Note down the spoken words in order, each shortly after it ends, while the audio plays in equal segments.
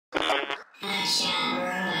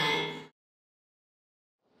I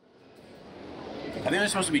think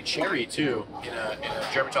there's supposed to be cherry too in a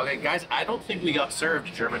German chocolate cake. Guys, I don't think we got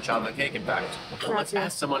served German chocolate cake, in fact. Let's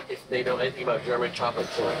ask someone if they know anything about German chocolate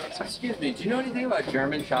cake. Excuse me, do you know anything about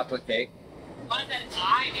German chocolate cake? One that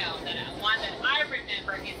I know, one that I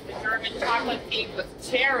remember is the German chocolate cake with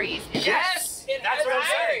cherries. Yes! That's what I'm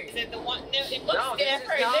saying! Is it the one? No, it looks No, this is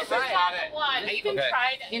different. not This is right. not the one. I even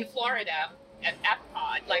tried in Florida at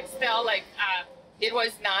Epcot. Like, still, like, it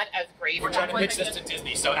was not as great. We're trying to pitch this to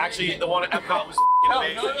Disney, so actually the one at Epcot was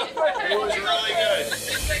amazing. It was really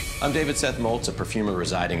good. I'm David Seth Moltz, a perfumer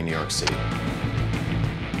residing in New York City.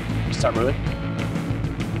 Start moving.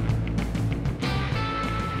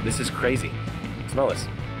 This is crazy. Smell this.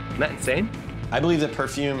 Isn't that insane? I believe that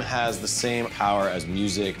perfume has the same power as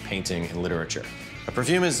music, painting, and literature. A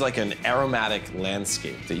perfume is like an aromatic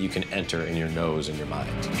landscape that you can enter in your nose and your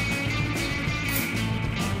mind.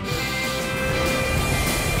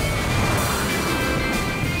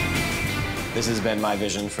 This has been my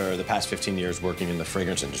vision for the past 15 years working in the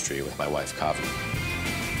fragrance industry with my wife, Kavi.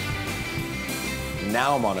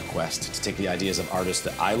 Now I'm on a quest to take the ideas of artists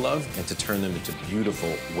that I love and to turn them into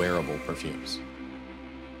beautiful, wearable perfumes.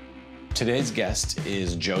 Today's guest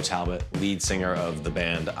is Joe Talbot, lead singer of the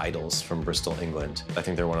band IDLES from Bristol, England. I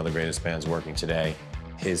think they're one of the greatest bands working today.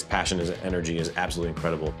 His passion and energy is absolutely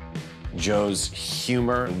incredible. Joe's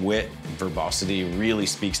humor, wit, verbosity really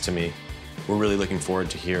speaks to me. We're really looking forward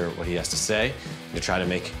to hear what he has to say and to try to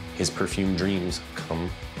make his perfume dreams come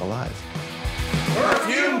alive.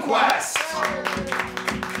 Perfume Quest!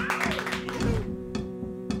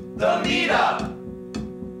 The meetup!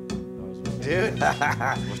 Dude,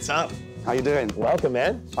 what's up? How you doing? Welcome,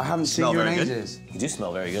 man. I haven't seen you in ages. You do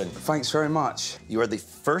smell very good. Thanks very much. You are the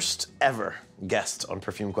first ever guest on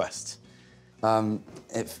Perfume Quest.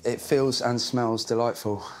 It feels and smells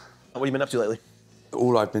delightful. What have you been up to lately?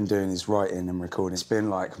 All I've been doing is writing and recording. It's been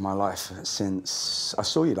like my life since I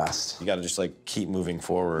saw you last. You gotta just like keep moving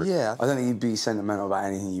forward. Yeah, I don't think you'd be sentimental about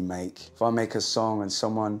anything you make. If I make a song and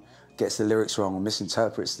someone gets the lyrics wrong or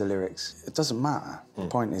misinterprets the lyrics, it doesn't matter. The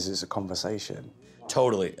point is it's a conversation.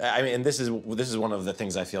 Totally. I mean, and this is one of the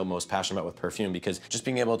things I feel most passionate about with perfume, because just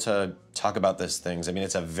being able to talk about these things, I mean,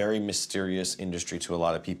 it's a very mysterious industry to a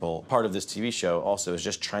lot of people. Part of this TV show also is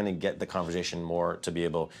just trying to get the conversation more to be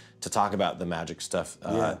able to talk about the magic stuff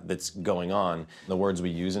that's going on. The words we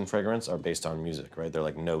use in fragrance are based on music, right? They're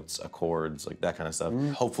like notes, accords, like that kind of stuff.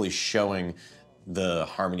 Hopefully showing the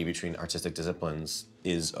harmony between artistic disciplines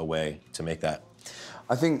is a way to make that.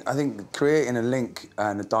 I think creating a link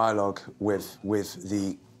and a dialogue with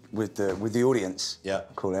the audience,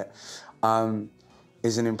 call it,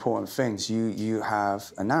 is an important thing. So you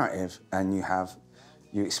have a narrative and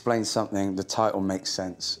you explain something, the title makes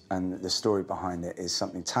sense, and the story behind it is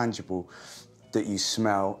something tangible that you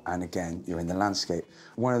smell, and again, you're in the landscape.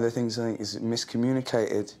 One of the things I think is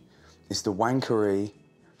miscommunicated is the wankery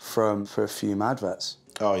from perfume adverts.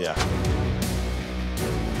 Oh, yeah.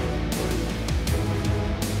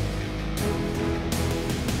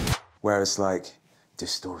 Where it's like,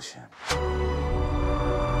 distortion.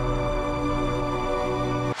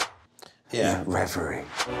 Yeah. Reverie.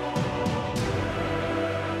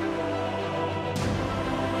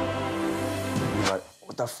 You're like,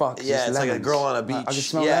 what the fuck? Yeah, it's lemons? Like a girl on a beach. I just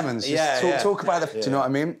smell lemons. Talk about it. Do you know what I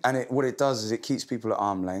mean? And what it does is it keeps people at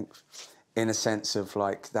arm's length in a sense of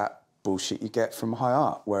like that bullshit you get from high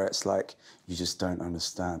art, where it's like, you just don't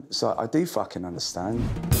understand. So I do fucking understand.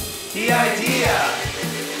 The idea!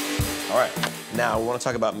 All right, now we want to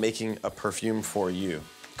talk about making a perfume for you.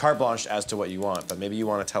 Carte blanche as to what you want, but maybe you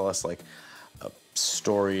want to tell us like a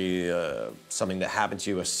story, something that happened to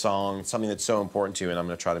you, a song, something that's so important to you, and I'm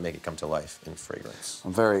going to try to make it come to life in fragrance.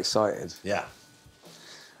 I'm very excited. Yeah.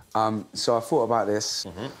 So I thought about this.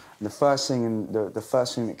 The first thing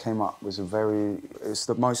that came up was it's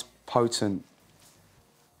the most potent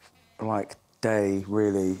like day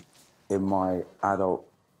really in my adult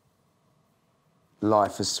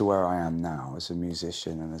life as to where I am now as a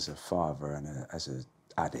musician and as a father and as an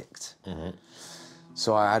addict.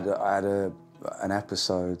 So I had an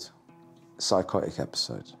episode, psychotic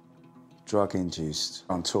episode, drug-induced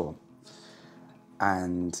on tour,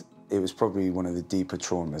 and it was probably one of the deeper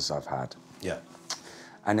traumas I've had. Yeah.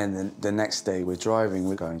 And then the next day we're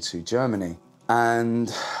going to Germany,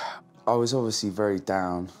 and I was obviously very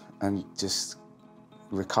down and just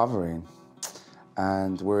recovering,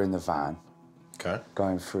 and we're in the van. Okay.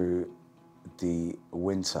 Going through the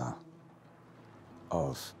winter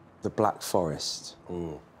of the Black Forest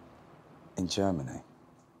in Germany.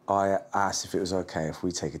 I asked if it was okay if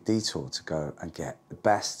we take a detour to go and get the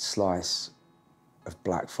best slice of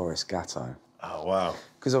Black Forest GATEAU Oh, wow.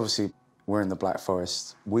 Because obviously we're in the Black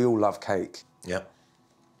Forest. We all love cake. Yep.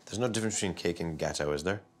 There's no difference between cake and gâteau, is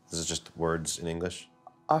there? This is just words in English?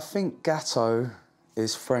 I think gâteau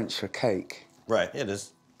is French for cake. Right, it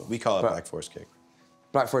is. We call it Black Forest cake.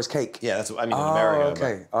 Black Forest cake? Yeah, that's what I mean in America.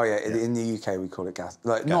 Okay. Oh, yeah. In the UK, we call it gâteau.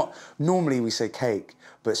 Like, not normally we say cake,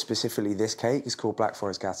 but specifically this cake is called Black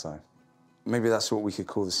Forest gâteau. Maybe that's what we could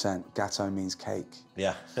call the scent. Gâteau means cake.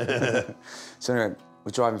 Yeah. So anyway,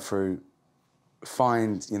 we're driving through,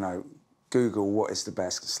 find, you know, Google what is the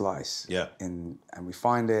best slice. Yeah. And we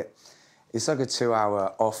find it. It's like a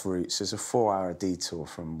 2-hour off route, so it's a 4-hour detour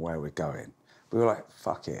from where we're going. We were like,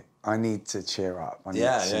 fuck it. I need to cheer up.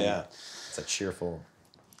 Yeah. It's a cheerful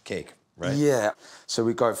cake, right? Yeah. So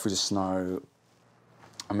we go through the snow.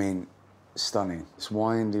 I mean, stunning. It's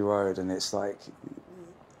windy road and it's like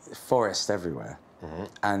forest everywhere. Mm-hmm.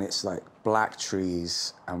 And it's like black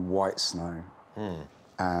trees and white snow.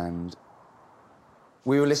 And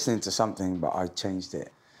we were listening to something, but I changed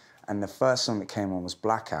it. And the first song that came on was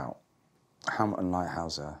Blackout, Hamilton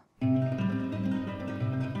Lighthouser.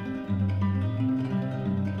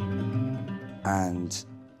 And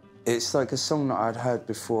it's like a song that I'd heard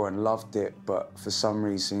before and loved it, but for some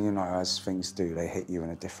reason, you know, as things do, they hit you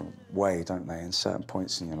in a different way, don't they, in certain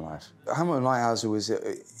points in your life. Hamilton Lighthouser was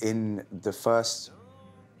in the first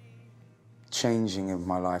changing of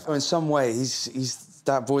my life. In some way,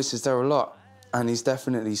 that voice is there a lot, and he's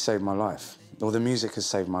definitely saved my life, or the music has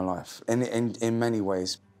saved my life, in many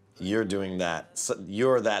ways. You're doing that. So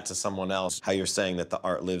you're that to someone else, how you're saying that the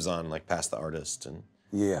art lives on, like, past the artist. And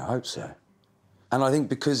yeah, I hope so. And I think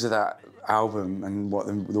because of that album and what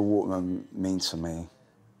the Waterman means to me,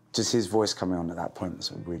 just his voice coming on at that point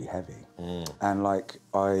was really heavy. And like,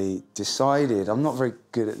 I decided, I'm not very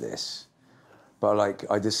good at this, but like,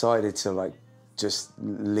 I decided to like, just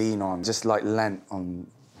lean on, just like leant on,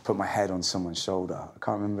 put my head on someone's shoulder. I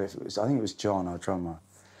can't remember if it was, I think it was John, our drummer.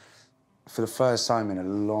 For the first time in a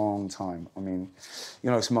long time. I mean,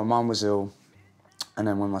 you know, so my mum was ill, and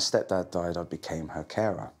then when my stepdad died, I became her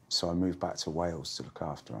carer. So I moved back to Wales to look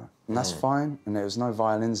after her. And that's fine, and there was no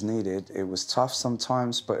violins needed. It was tough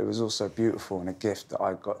sometimes, but it was also beautiful and a gift that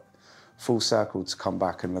I got full circle to come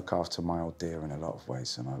back and look after my old dear in a lot of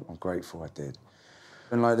ways, and I'm grateful I did.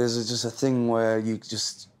 And like, there's just a thing where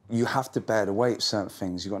you have to bear the weight of certain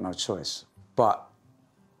things, you've got no choice. But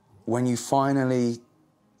when you finally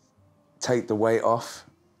take the weight off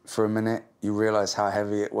for a minute, you realize how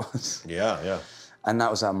heavy it was. yeah. And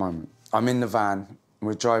that was that moment. I'm in the van,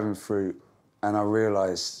 we're driving through, and I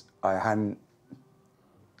realized I hadn't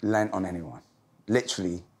lent on anyone,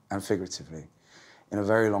 literally and figuratively, in a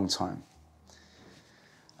very long time.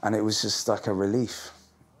 And it was just like a relief.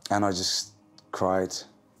 And I just cried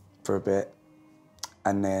for a bit.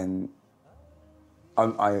 And then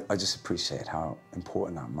I just appreciated how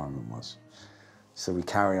important that moment was. So we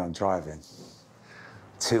carry on driving,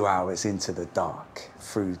 2 hours into the dark,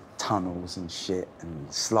 through tunnels and shit,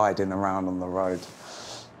 and sliding around on the road.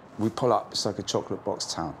 We pull up, it's like a chocolate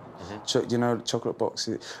box town. You know, chocolate box,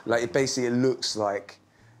 like it looks like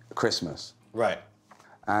Christmas. Right.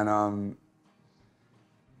 And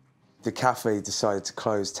the cafe decided to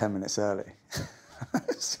close 10 minutes early.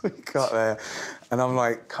 So we got there, and I'm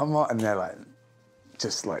like, come on, and they're like,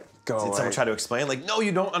 just like, go away. Did someone try to explain? Like, no,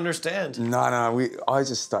 you don't understand. No, I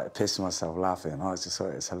just started pissing myself laughing. I just thought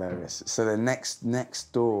it was hilarious. So the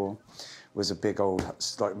next door was a big old,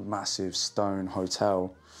 like, massive stone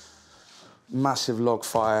hotel. Massive log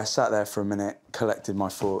fire, sat there for a minute, collected my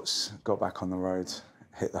thoughts, got back on the road,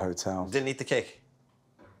 hit the hotel. Didn't eat the cake?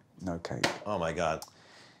 No cake. Oh, my God.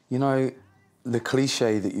 You know, the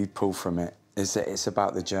cliche that you pull from it is that it's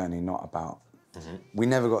about the journey, not about... We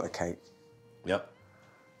never got the cake. Yep.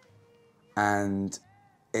 And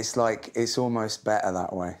it's like, it's almost better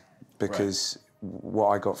that way, because what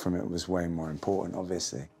I got from it was way more important,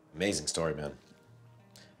 obviously. Amazing story, man.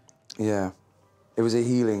 Yeah. It was a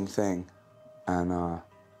healing thing, and I'm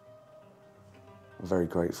very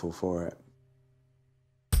grateful for it.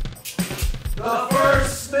 The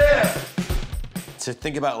first sniff! To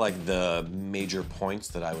think about like the major points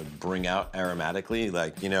that I would bring out aromatically,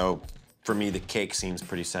 like, you know, for me, the cake seems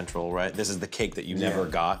pretty central, right? This is the cake that you never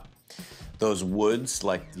got. Those woods,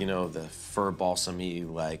 like, you know, the fir balsamy,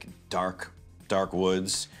 like dark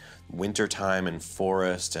woods, wintertime and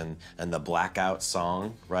forest, and the Blackout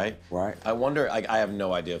song, right? Right. I wonder, I have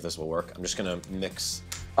no idea if this will work. I'm just gonna mix.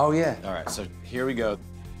 Oh, yeah. All right, so here we go.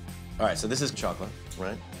 All right, so this is chocolate,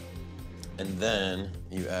 right? And then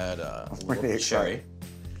you add a little cherry.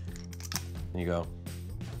 And you go.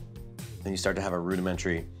 Then you start to have a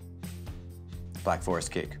rudimentary Black Forest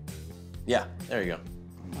cake. Yeah, there you go.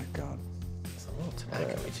 Oh my God. little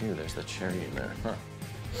tobacco too. There's the cherry in there. Huh.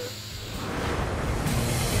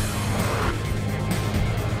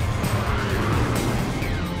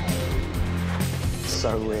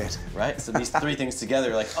 So weird. Right? So these three things together,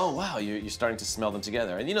 you're like, oh wow, you're starting to smell them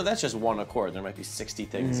together. And you know, that's just one accord. There might be 60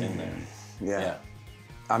 things in there. Yeah.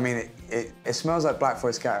 I mean, it smells like Black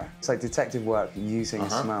Forest GATEAU. It's like detective work using a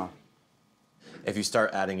smell. If you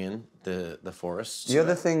start adding in the forest. The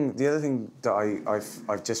other thing that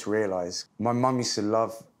I've just realised, my mum used to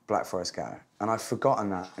love Black Forest GATEAU, and I've forgotten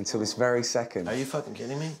that until this very second. Are you fucking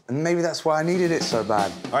kidding me? And maybe that's why I needed it so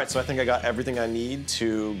bad. All right, so I think I got everything I need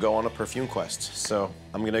to go on a perfume quest. So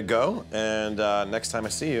I'm gonna go, and next time I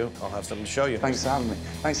see you, I'll have something to show you. Thanks for having me.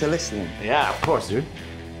 Thanks for listening. Yeah, of course, dude.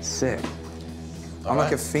 Sick. I'm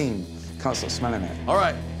like a fiend. Can't stop smelling it. All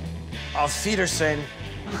right. Auf Wiedersehen.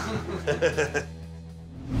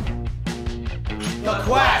 The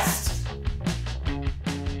quest!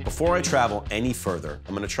 Before I travel any further,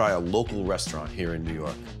 I'm gonna try a local restaurant here in New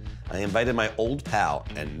York. I invited my old pal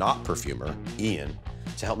and not perfumer, Ian,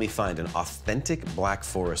 to help me find an authentic Black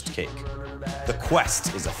Forest cake. The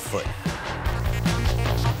quest is afoot.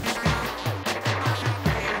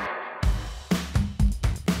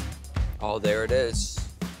 Oh, there it is.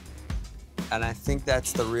 And I think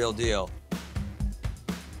that's the real deal.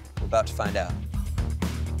 We're about to find out.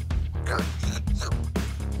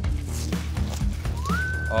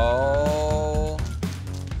 Oh,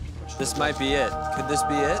 this might be it. Could this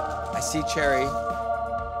be it? I see cherry.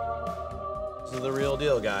 This is the real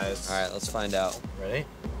deal, guys. All right, let's find out. Ready?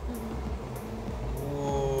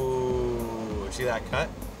 Ooh, see that cut?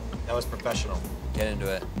 That was professional. Get into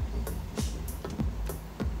it.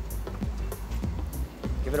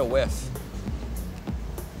 Give it a whiff.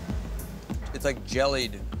 It's like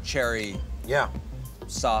jellied cherry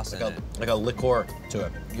sauce in it. Like a liqueur to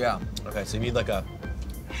it. Yeah. Okay, so you need like a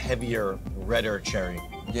heavier, redder cherry.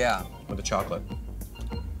 Yeah. With the chocolate.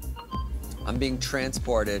 I'm being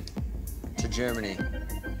transported to Germany.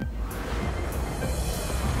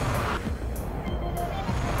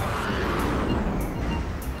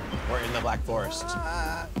 We're in the Black Forest.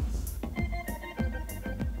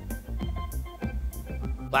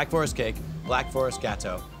 Black Forest cake, Black Forest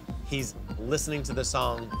GATEAU. He's listening to the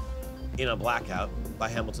song In a Blackout by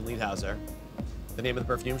Hamilton Leadhauser. The name of the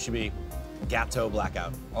perfume should be GATEAU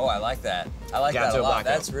Blackout. Oh, I like that. I like that a GATEAU lot. Blackout.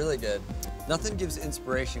 That's really good. Nothing gives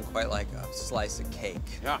inspiration quite like a slice of cake.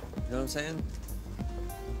 Yeah. You know what I'm saying?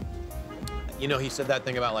 You know, he said that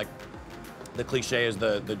thing about like, the cliche is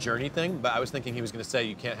the journey thing, but I was thinking he was gonna say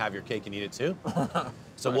you can't have your cake and eat it too.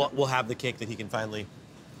 So we'll have the cake that he can finally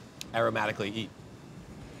aromatically eat.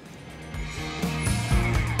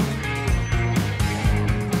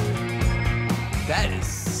 That is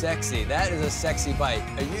sexy. That is a sexy bite.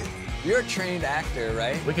 You're a trained actor,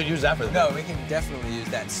 right? We could use that for the No, we can definitely use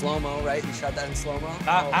that. Slow-mo, right? You shot that in slow-mo?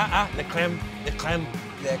 The clam. The clam.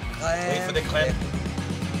 Wait for the clam.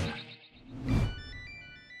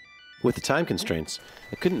 With the time constraints,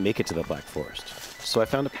 I couldn't make it to the Black Forest, so I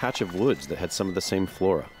found a patch of woods that had some of the same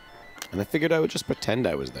flora, and I figured I would just pretend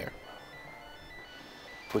I was there.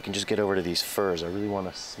 If we can just get over to these firs, I really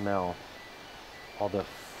want to smell all the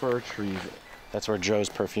fir trees. That's where Joe's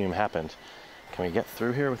perfume happened. Can we get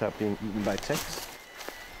through here without being eaten by ticks?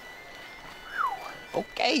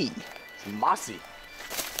 Okay, it's mossy.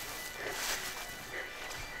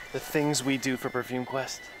 The things we do for Perfume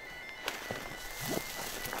Quest.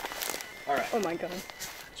 All right. Oh my God.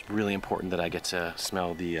 It's really important that I get to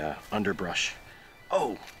smell the underbrush.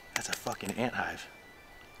 Oh, that's a fucking ant hive.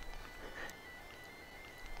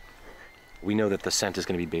 We know that the scent is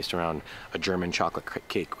going to be based around a German chocolate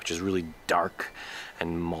cake, which is really dark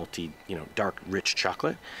and malty, you know, dark, rich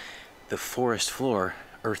chocolate. The forest floor,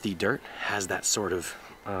 earthy dirt, has that sort of,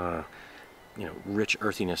 you know, rich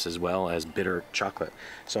earthiness as well as bitter chocolate.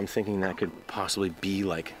 So I'm thinking that could possibly be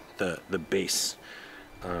like the base.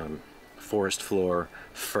 Forest floor,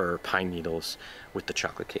 fir, pine needles with the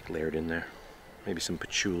chocolate cake layered in there. Maybe some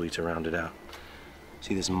patchouli to round it out.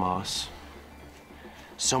 See this moss?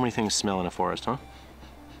 So many things smell in a forest, huh?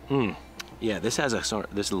 Yeah, this has a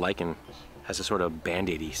sort. This lichen has a sort of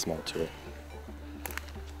band-aidy smell to it.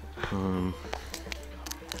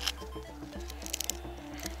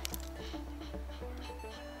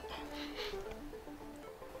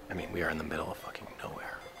 I mean, we are in the middle of fucking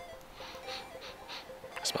nowhere.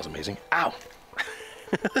 It smells amazing. Ow!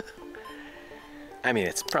 I mean,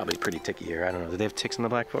 it's probably pretty ticky here. I don't know. Do they have ticks in the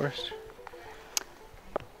Black Forest?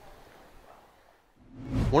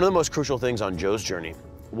 One of the most crucial things on Joe's journey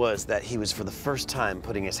was that he was for the first time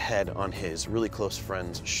putting his head on his really close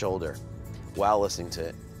friend's shoulder while listening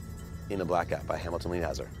to In a Blackout by Hamilton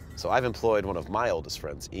Leadhauser. So I've employed one of my oldest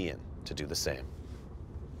friends, Ian, to do the same.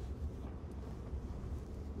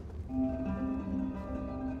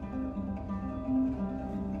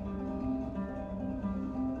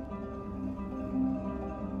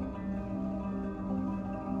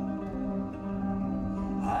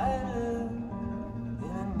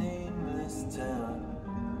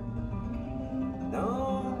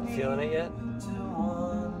 Feeling it yet?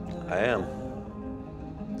 I am.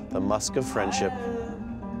 The musk of friendship.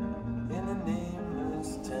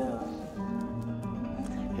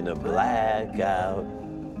 In a blackout.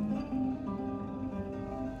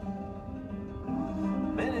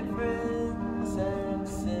 Many friends have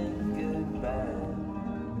said goodbye.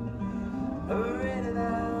 Hurried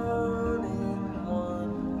out in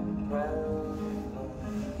one crowd.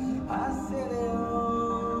 I said they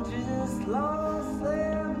all just lost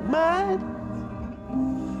their Mind.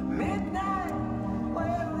 midnight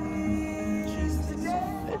where we used to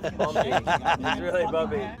dance. Bumpy. It's really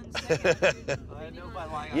bumpy.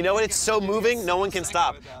 You know what? It's so moving, no one can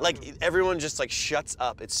stop. Like, everyone just, like, shuts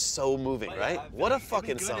up. It's so moving, right? What a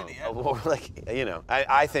fucking song. Like, you know,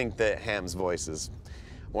 I think that Ham's voice is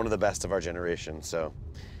one of the best of our generation, so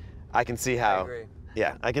I can see how... I agree.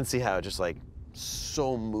 Yeah, I can see how just, like,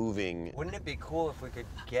 so moving. Wouldn't it be cool if we could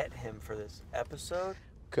get him for this episode?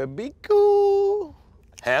 Could be cool.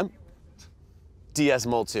 Ham? DS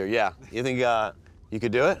Moltz here, yeah. You think you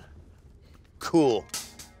could do it? Cool.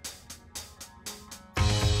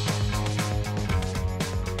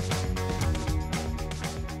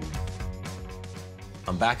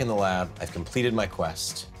 I'm back in the lab. I've completed my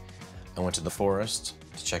quest. I went to the forest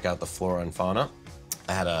to check out the flora and fauna.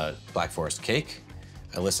 I had a Black Forest cake.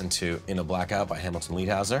 I listened to In a Blackout by Hamilton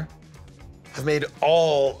Leadhauser. I've made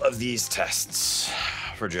all of these tests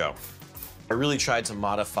for Joe. I really tried to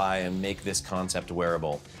modify and make this concept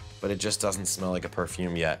wearable, but it just doesn't smell like a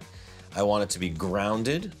perfume yet. I want it to be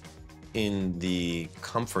grounded in the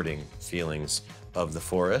comforting feelings of the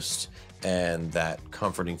forest and that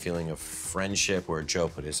comforting feeling of friendship where Joe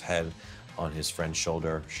put his head on his friend's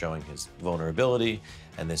shoulder, showing his vulnerability,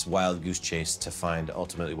 and this wild goose chase to find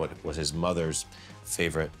ultimately what was his mother's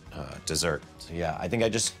favorite dessert. So yeah, I think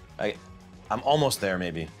I'm almost there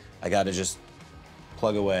maybe. I gotta just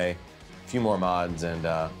plug away a few more mods and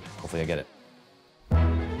hopefully I get it.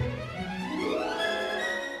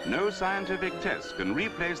 No scientific test can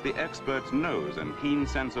replace the expert's nose and keen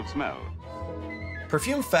sense of smell.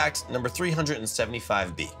 Perfume fact number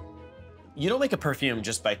 375B. You don't make a perfume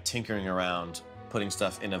just by tinkering around, putting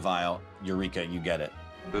stuff in a vial. Eureka, you get it.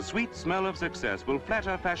 The sweet smell of success will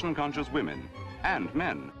flatter fashion-conscious women and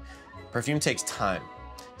men. Perfume takes time,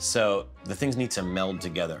 so the things need to meld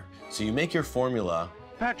together. So you make your formula.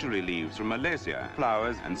 Patchouli leaves from Malaysia,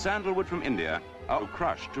 flowers, and sandalwood from India are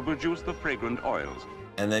crushed to produce the fragrant oils.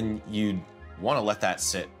 And then you want to let that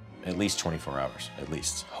sit at least 24 hours, at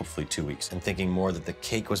least, hopefully 2 weeks. And thinking more that the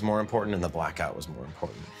cake was more important and the blackout was more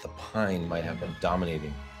important. The pine might have been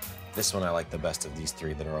dominating. This one I like the best of these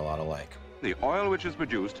three that are a lot alike. The oil which is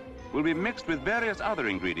produced will be mixed with various other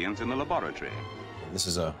ingredients in the laboratory. This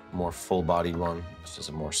is a more full-bodied one. This is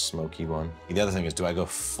a more smoky one. The other thing is, do I go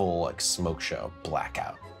full, like, smoke show,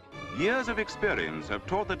 blackout? Years of experience have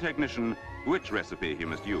taught the technician which recipe he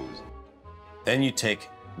must use. Then you take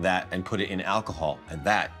that and put it in alcohol, and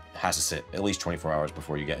that has to sit at least 24 hours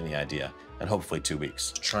before you get any idea, and hopefully 2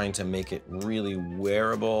 weeks. Trying to make it really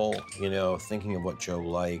wearable, you know, thinking of what Joe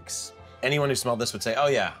likes. Anyone who smelled this would say, oh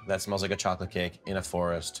yeah, that smells like a chocolate cake in a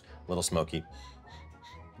forest, a little smoky.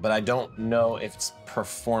 But I don't know if it's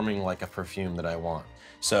performing like a perfume that I want.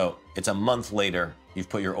 So it's a month later, you've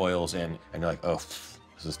put your oils in, and you're like, oh,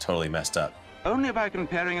 this is totally messed up. Only by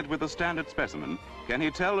comparing it with a standard specimen can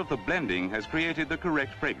he tell if the blending has created the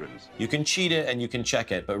correct fragrance. You can cheat it and you can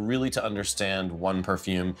check it, but really to understand one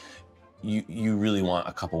perfume, you really want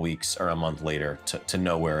a couple weeks or a month later to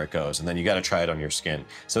know where it goes, and then you gotta try it on your skin.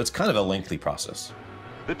 So it's kind of a lengthy process.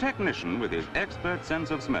 The technician, with his expert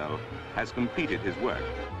sense of smell, has completed his work.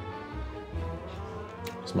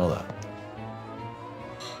 Smell that.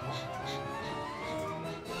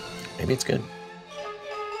 Maybe it's good.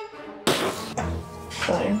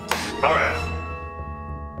 Fine. All right.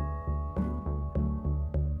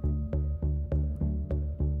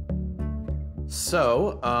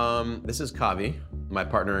 So, this is Kavi, my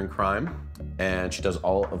partner in crime, and she does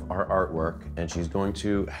all of our artwork, and she's going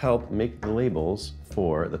to help make the labels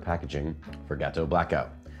for the packaging for GATEAU Blackout.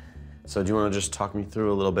 So do you want to just talk me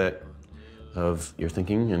through a little bit of your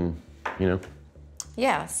thinking and, you know?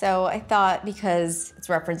 Yeah, so I thought because it's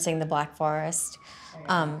referencing the Black Forest.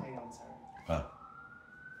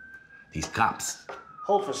 These cops.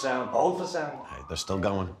 Hold for sound, hold for sound. They're still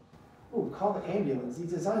going. Ooh, call the ambulance. These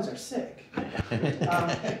designs are sick.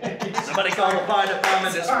 Somebody call the fire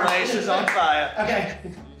department. This place is on fire. Okay.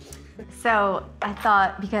 So I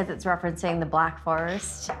thought, because it's referencing the Black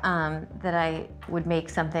Forest, that I would make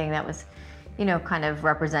something that was, you know, kind of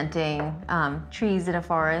representing trees in a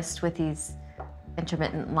forest with these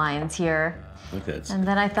intermittent lines here. Okay. And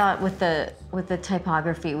then I thought with the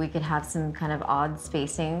typography, we could have some kind of odd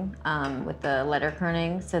spacing with the letter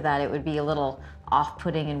kerning so that it would be a little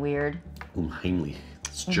off-putting and weird. Unheimlich.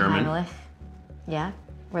 It's German. Unheimlich. Yeah,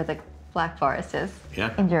 where the Black Forest is.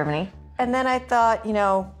 Yeah. In Germany. And then I thought, you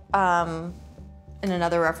know, in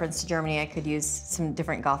another reference to Germany, I could use some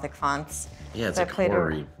different Gothic fonts. Yeah, it's so like I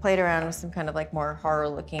horror-y. played around with some kind of like more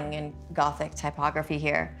horror-looking and Gothic typography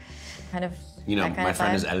here. Kind of. You know, that kind my of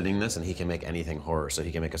friend vibe. is editing this, and he can make anything horror, so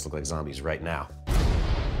he can make us look like zombies right now.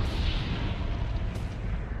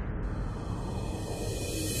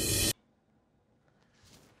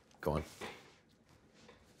 Go on.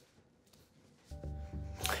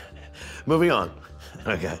 Moving on.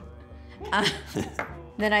 Okay.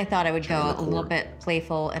 Then I thought I would go a little bit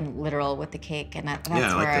playful and literal with the cake, and that's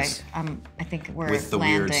Yeah, I like where this. I think we're With the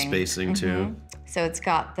landing. weird spacing, too. So it's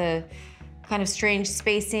got the kind of strange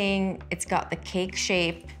spacing. It's got the cake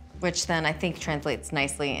shape, which then I think translates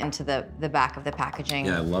nicely into the back of the packaging.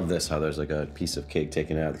 Yeah, I love this, how there's like a piece of cake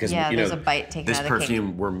taken out. Because, Yeah, you know, there's a bite taken out of the This perfume,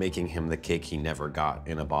 cake. we're making him the cake he never got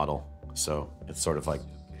in a bottle. So it's sort of like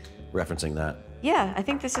referencing that. Yeah, I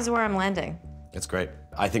think this is where I'm landing. It's great.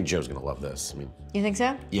 I think Joe's gonna love this. I mean, You think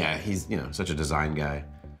so? yeah, he's, you know, such a design guy.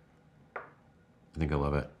 I think I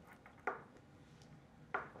love it.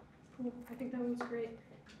 Cool. I think that was great.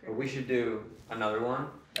 But we should do another one.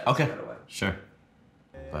 Okay, Right away. sure.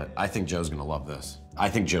 But I think Joe's gonna love this. I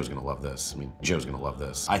think Joe's gonna love this. I mean, Joe's gonna love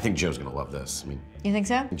this. I think Joe's gonna love this. I mean, You think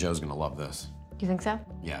so? Joe's gonna love this. You think so?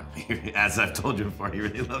 Yeah, as I've told you before, he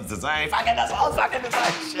really loves design. Fucking does all fucking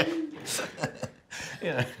design shit.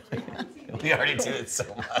 Yeah, we already do it so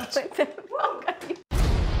much.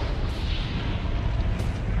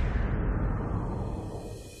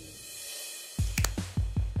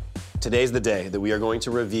 Today's the day that we are going to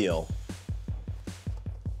reveal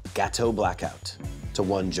GATEAU Blackout to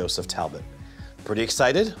one Joseph Talbot. Pretty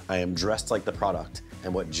excited. I am dressed like the product.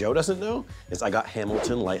 And what Joe doesn't know is I got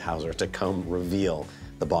Hamilton Lighthouser to come reveal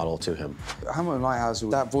the bottle to him. Hamilton Lighthouser,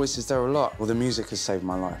 that voice is there a lot. Well, the music has saved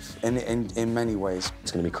my life in many ways.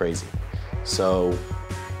 It's gonna be crazy. So,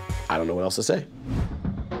 I don't know what else to say.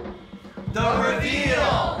 The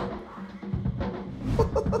reveal!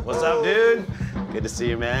 What's up, dude? Good to see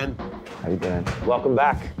you, man. How you doing? Welcome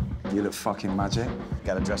back. You look fucking magic.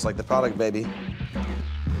 Gotta dress like the product, baby.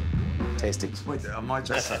 Tasty. Wait, am I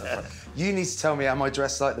dressed like the project? You need to tell me, am I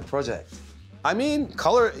dressed like the project? I mean,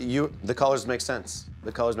 the colors make sense.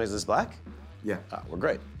 The colors make this black? Yeah. We're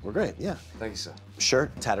great. We're great, yeah. Thank you, sir.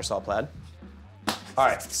 Shirt, Tattersall plaid. All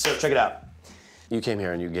right, so check it out. You came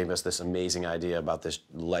here and you gave us this amazing idea about this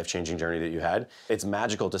life-changing journey that you had. It's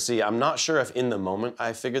magical to see. I'm not sure if in the moment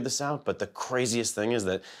I figured this out, but the craziest thing is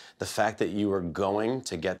that the fact that you were going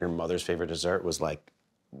to get your mother's favorite dessert was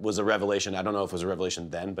a revelation. I don't know if it was a revelation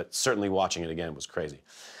then, but certainly watching it again was crazy.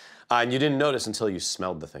 And you didn't notice until you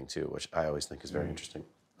smelled the thing too, which I always think is very interesting.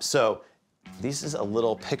 So this is a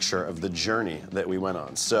little picture of the journey that we went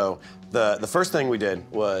on. So the first thing we did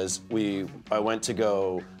was I went to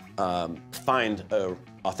go find a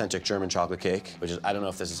authentic German chocolate cake, which is, I don't know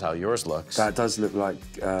if this is how yours looks. That does look like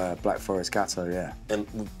Black Forest GATEAU, yeah. And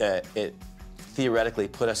it theoretically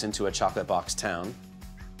put us into a chocolate box town.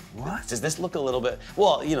 What? Does this look a little bit,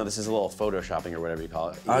 well, you know, this is a little photoshopping or whatever you call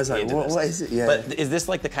it. I was like, what is it? Yeah. But is this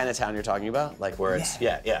like the kind of town you're talking about? Like where it's,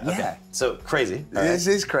 okay. So crazy. This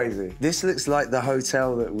is crazy. This looks like the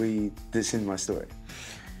hotel that's in my story.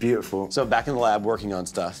 Beautiful. So back in the lab working on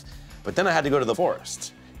stuff, but then I had to go to the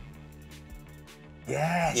forest.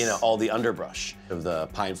 Yes. You know, all the underbrush of the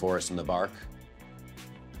pine forest and the bark.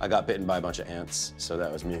 I got bitten by a bunch of ants, so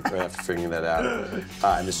that was me right after figuring that out.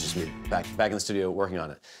 And this is just me back in the studio working on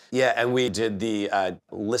it. Yeah, and we did the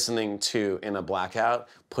listening to in a blackout,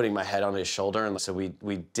 putting my head on his shoulder, and so we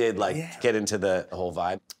did get into the whole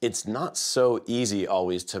vibe. It's not so easy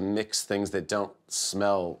always to mix things that don't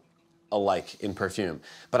smell alike in perfume,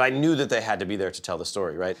 but I knew that they had to be there to tell the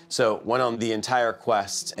story, right? So went on the entire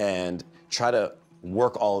quest and try to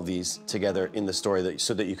work all of these together in the story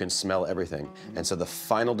so that you can smell everything. And so the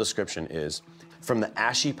final description is, from the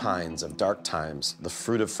ashy pines of dark times, the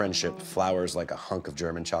fruit of friendship flowers like a hunk of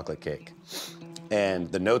German chocolate cake.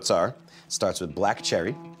 And the notes are, starts with black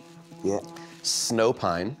cherry, snow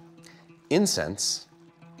pine, incense,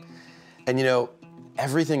 and you know,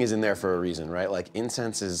 everything is in there for a reason, right? Like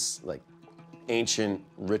incense is like ancient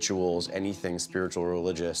rituals, anything spiritual or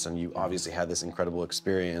religious, and you obviously had this incredible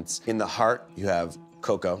experience. In the heart, you have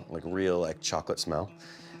cocoa, like real like chocolate smell,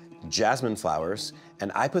 jasmine flowers,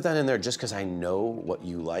 and I put that in there just because I know what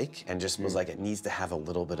you like, and just was like, it needs to have a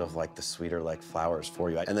little bit of like the sweeter like flowers for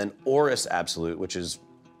you. And then Orris Absolute, which is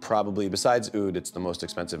probably, besides oud, it's the most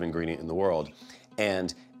expensive ingredient in the world.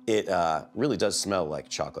 And it really does smell like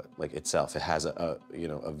chocolate, like itself. It has a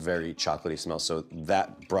very chocolatey smell. So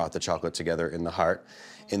that brought the chocolate together in the heart.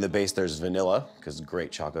 In the base, there's vanilla, because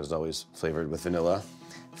great chocolate is always flavored with vanilla.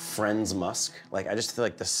 Friend's musk. Like, I just feel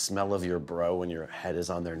like the smell of your bro when your head is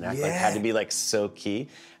on their neck, like, had to be like so key.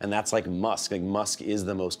 And that's like musk. Like, musk is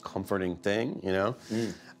the most comforting thing, you know?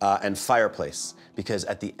 And fireplace, because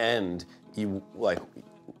at the end, you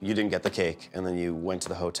didn't get the cake, and then you went to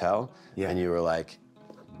the hotel, and you were like,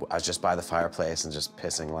 I was just by the fireplace and just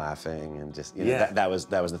pissing, laughing, and just, you know, that was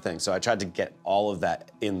the thing. So I tried to get all of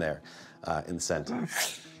that in there, in the scent.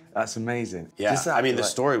 That's amazing. Yeah, I mean, the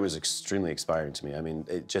story was extremely inspiring to me. I mean,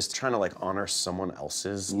 just trying to like honor someone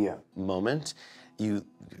else's moment,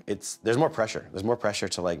 there's more pressure. There's more pressure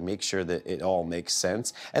to like make sure that it all makes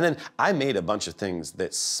sense. And then I made a bunch of things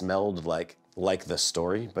that smelled like the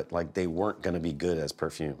story, but like they weren't gonna be good as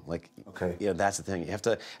perfume. Like, you know, that's the thing. You have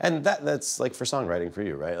to, and that's like for songwriting for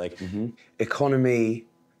you, right? Like, economy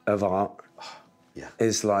of art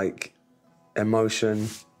is like emotion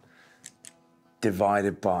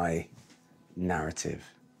divided by narrative.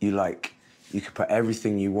 You could put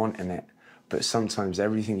everything you want in it, but sometimes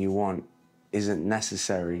everything you want isn't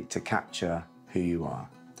necessary to capture who you are.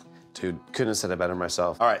 Dude, couldn't have said it better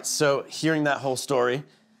myself. All right, so hearing that whole story,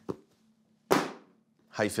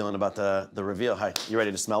 how you feeling about the reveal? Hi, you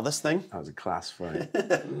ready to smell this thing? That was a class phrase.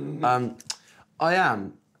 I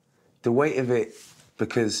am. The weight of it,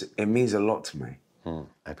 because it means a lot to me.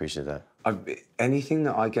 I appreciate that. Anything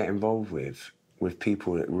that I get involved with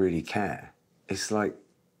people that really care, it's like,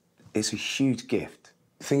 it's a huge gift.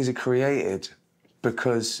 Things are created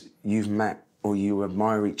because you've met, or you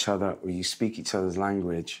admire each other, or you speak each other's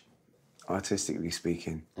language, artistically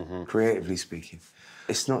speaking, creatively speaking.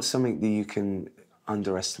 It's not something that you can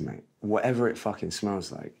underestimate. Whatever it fucking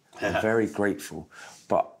smells like, I'm very grateful.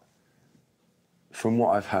 But from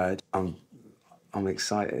what I've heard, I'm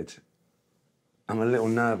excited. I'm a little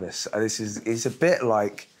nervous. It's a bit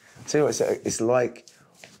like, I'll tell you what, it's like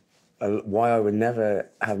why I would never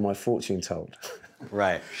have my fortune told.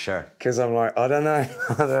 Right, sure. Because I'm like, I don't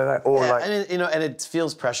know, Or like, and you know, and it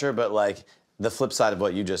feels pressure, but like the flip side of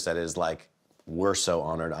what you just said is like, we're so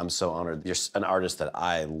honored. I'm so honored. You're an artist that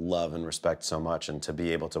I love and respect so much, and to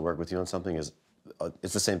be able to work with you on something is,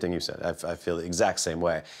 it's the same thing you said. I feel the exact same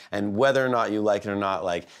way. And whether or not you like it or not,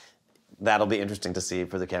 like, that'll be interesting to see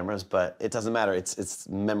for the cameras, but it doesn't matter. This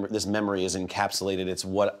memory is encapsulated. It's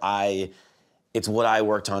what I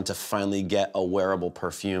worked on to finally get a wearable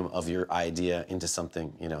perfume of your idea into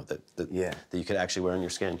something, you know, that you could actually wear on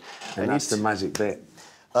your skin. And that's the magic bit.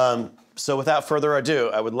 So without further ado,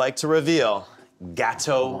 I would like to reveal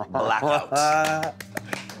GATEAU Blackout.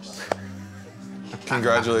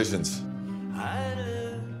 Congratulations.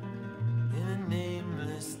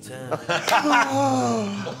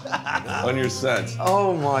 On your scent.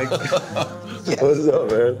 Oh my God. What's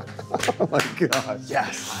up, man? Oh my God.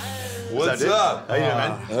 Yes. What's up? How you doing,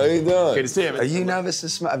 man? How you doing? Good to see you, man. Are you nervous to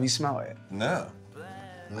smell? Have you smelled it? No.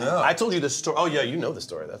 No. I told you the story. Oh yeah, you know the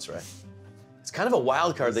story. That's right. It's kind of a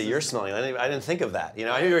wild card that you're smelling. I didn't think of that. You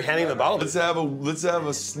know, I knew you were handing the bottle. Let's have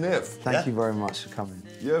a sniff. Thank you very much for coming.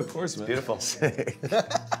 Yeah, of course, man. Beautiful. Sick.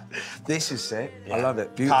 This is sick. Yeah. I love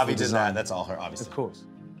it. Beautiful Kavi design. did that. That's all her, obviously. Of course.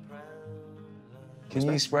 Can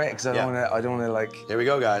you spray it? Because I don't want to like. Here we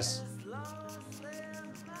go, guys.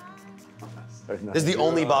 This is the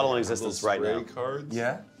only bottle in existence right now. Cards?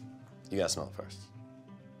 Yeah. You gotta smell it first.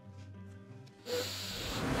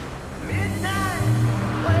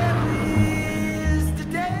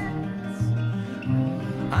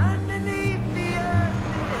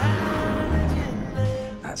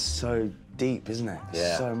 That's so deep, isn't it?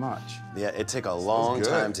 Yeah. So much. Yeah, it took a long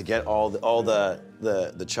time to get all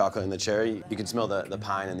the chocolate and the cherry. You can smell the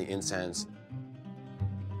pine and the incense.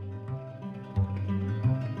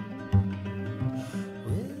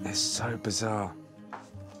 It's so bizarre.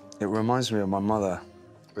 It reminds me of my mother.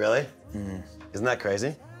 Really? Isn't that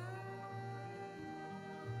crazy?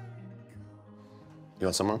 You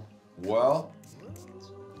want someone? Well,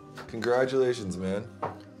 congratulations, man.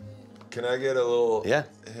 Can I get a little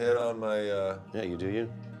hit on my... Yeah, you do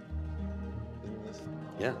you.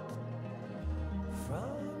 Yeah.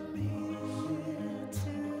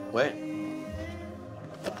 Wait.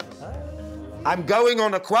 I'm going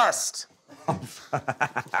on a quest.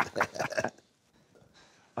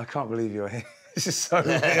 I can't believe you're here. This is so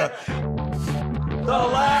real. The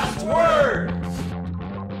last word!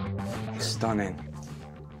 Stunning.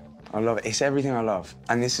 I love it. It's everything I love.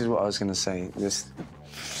 And this is what I was gonna say. It's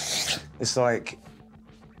like,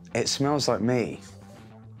 it smells like me.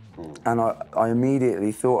 And I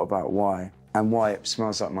immediately thought about why, and why it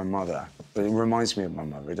smells like my mother. But it reminds me of my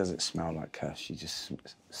mother. It doesn't smell like her. She just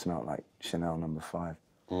smelled like Chanel No. 5,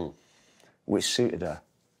 which suited her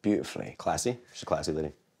beautifully. Classy? She's a classy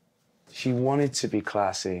lady. She wanted to be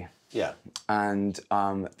classy. Yeah. And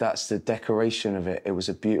that's the decoration of it. It was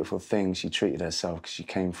a beautiful thing. She treated herself because she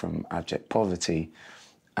came from abject poverty.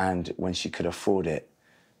 And when she could afford it,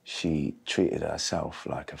 she treated herself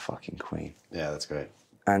like a fucking queen. Yeah, that's great.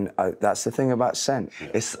 And that's the thing about scent.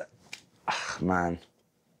 Yeah. It's, man.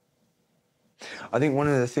 I think one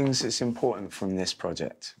of the things that's important from this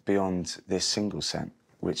project, beyond this single scent,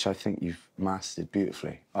 which I think you've mastered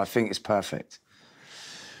beautifully, I think it's perfect.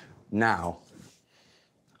 Now,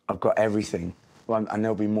 I've got everything, well, and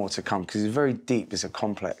there'll be more to come, because it's very deep, it's a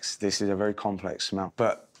complex, this is a very complex smell.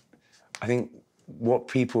 But I think what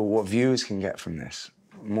viewers can get from this,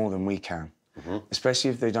 more than we can,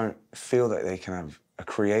 especially if they don't feel that they can have a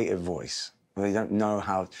creative voice, or they don't know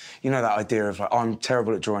how, you know that idea of like, oh, I'm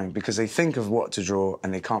terrible at drawing, because they think of what to draw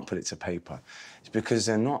and they can't put it to paper. It's because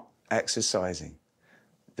they're not exercising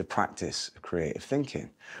the practice of creative thinking,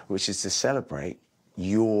 which is to celebrate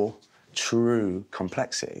your true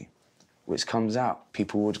complexity, which comes out.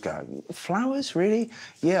 People would go, flowers, really?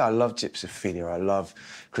 Yeah, I love gypsophilia, I love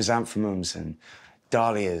chrysanthemums and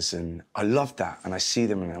dahlias, and I love that, and I see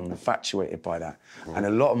them and I'm infatuated by that. And a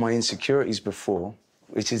lot of my insecurities before,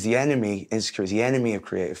 which is the enemy, insecurity, the enemy of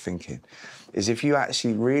creative thinking, is if you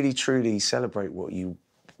actually really, truly celebrate who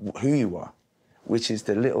you are, which is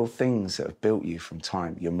the little things that have built you from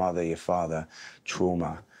time, your mother, your father,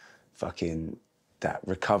 trauma, fucking that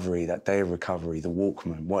recovery, that day of recovery, the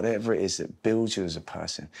Walkman, whatever it is that builds you as a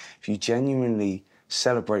person. If you genuinely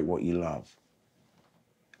celebrate what you love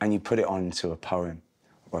and you put it onto a poem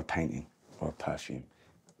or a painting or a perfume,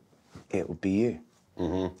 it will be you.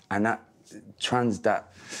 And that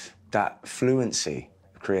fluency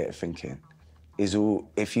of creative thinking is all,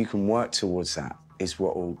 if you can work towards that, is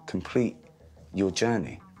what will complete your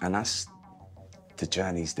journey. And that's, the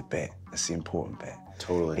journey's the bit, that's the important bit.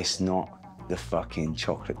 Totally. It's not the fucking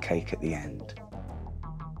chocolate cake at the end.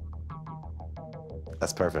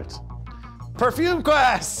 That's perfect. Perfume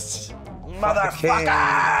Quest!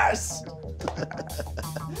 Motherfuckers!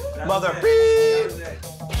 Mother beep!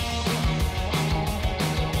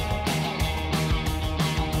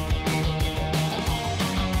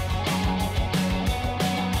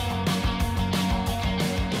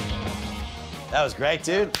 That was great,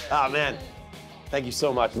 dude. Oh, man. Thank you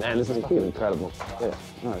so much, man. This is fucking incredible. Yeah,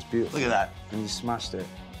 no, it's beautiful. Look at that. And you smashed it.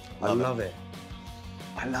 I love it.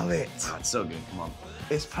 I love it. Oh, it's so good. Come on.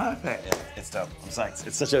 It's perfect. Yeah, it's dope. I'm psyched.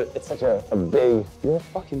 It's such a big. You're a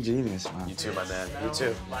fucking genius, man. You too, my man. You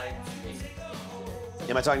too.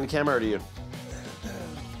 Am I talking to camera or to you?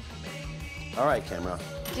 All right, camera.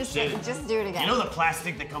 Just do it again. You know the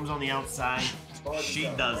plastic that comes on the outside? She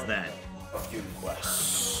does that. Perfume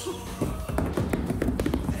Quest.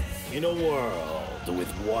 In a world with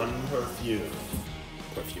one perfume.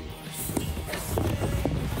 Perfume Quest.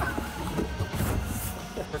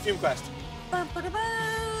 Perfume Quest.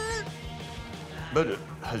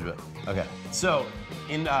 Okay, so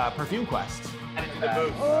in Perfume Quest. The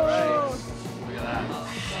booth. All right. Look at that.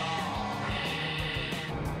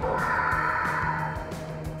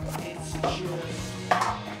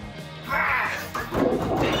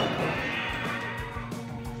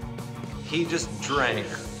 He just drank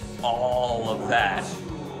all of that.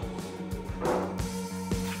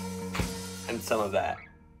 And some of that.